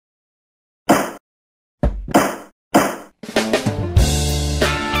Hi,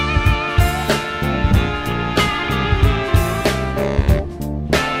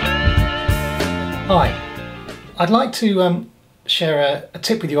 I'd like to share a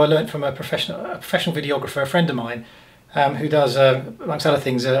tip with you I learnt from a professional videographer, a friend of mine, who does, amongst other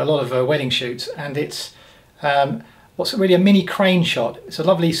things, a lot of wedding shoots, and it's what's really a mini crane shot. It's a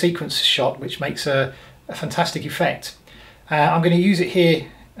lovely sequence shot which makes a fantastic effect. I'm going to use it here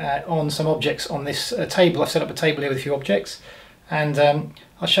on some objects on this table. I've set up a table here with a few objects, and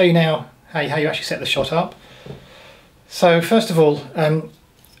I'll show you now how you actually set the shot up. So first of all, you're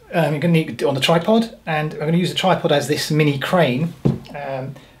going to need it on the tripod, and I'm going to use the tripod as this mini crane.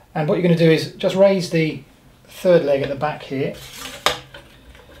 And what you're going to do is just raise the third leg at the back here,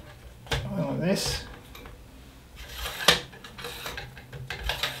 like this.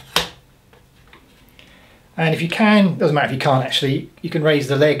 And if you can, doesn't matter if you can't actually, you can raise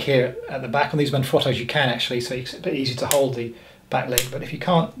the leg here at the back. On these Manfrottos you can actually, so it's a bit easy to hold the back leg, but if you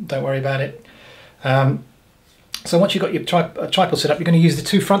can't, don't worry about it. So once you've got your tripod set up, you're going to use the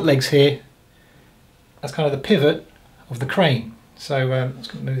two front legs here as kind of the pivot of the crane. So I'm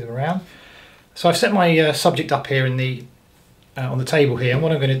just going to move them around. So I've set my subject up here in the on the table here, and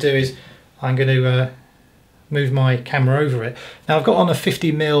what I'm going to do is I'm going to move my camera over it. Now I've got on a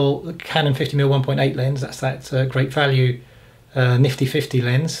 50mm Canon 50mm 1.8 lens. That's that great value nifty 50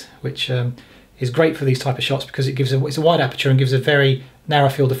 lens, which is great for these type of shots because it gives it's a wide aperture and gives a very narrow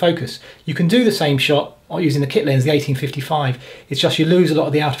field of focus. You can do the same shot using the kit lens, the 1855. It's just you lose a lot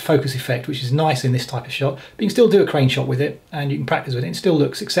of the out of focus effect, which is nice in this type of shot, but you can still do a crane shot with it and you can practice with it. It still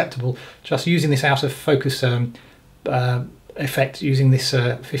looks acceptable. Just using this out of focus effect, using this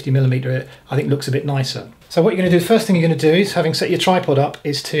 50mm, I think looks a bit nicer. So what you're going to do, the first thing you're going to do is, having set your tripod up,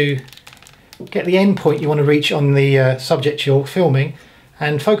 is to get the end point you want to reach on the subject you're filming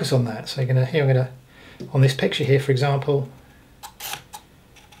and focus on that. So you're going to, here I'm going to, on this picture here for example,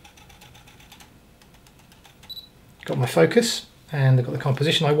 got my focus and I've got the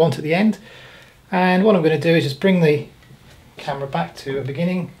composition I want at the end, and what I'm going to do is just bring the camera back to a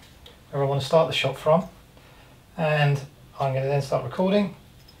beginning where I want to start the shot from, and I'm going to then start recording,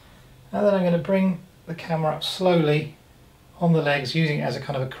 and then I'm going to bring the camera up slowly on the legs, using it as a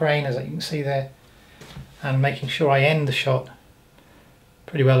kind of a crane, as you can see there, and making sure I end the shot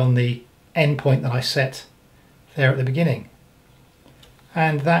pretty well on the end point that I set there at the beginning.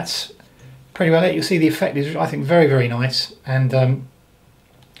 And that's pretty well it. You'll see the effect is, I think, very, very nice, and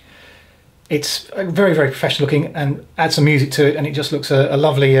it's very, very professional looking, and add some music to it and it just looks a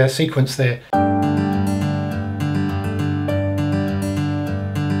lovely sequence there.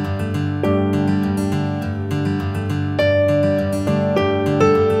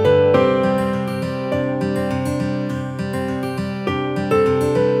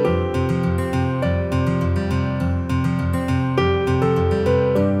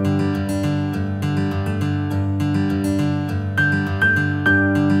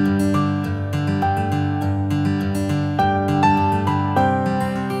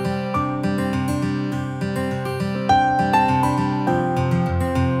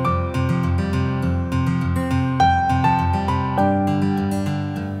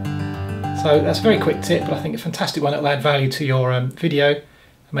 So that's a very quick tip, but I think a fantastic one that will add value to your video and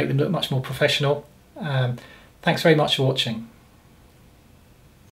make them look much more professional. Thanks very much for watching.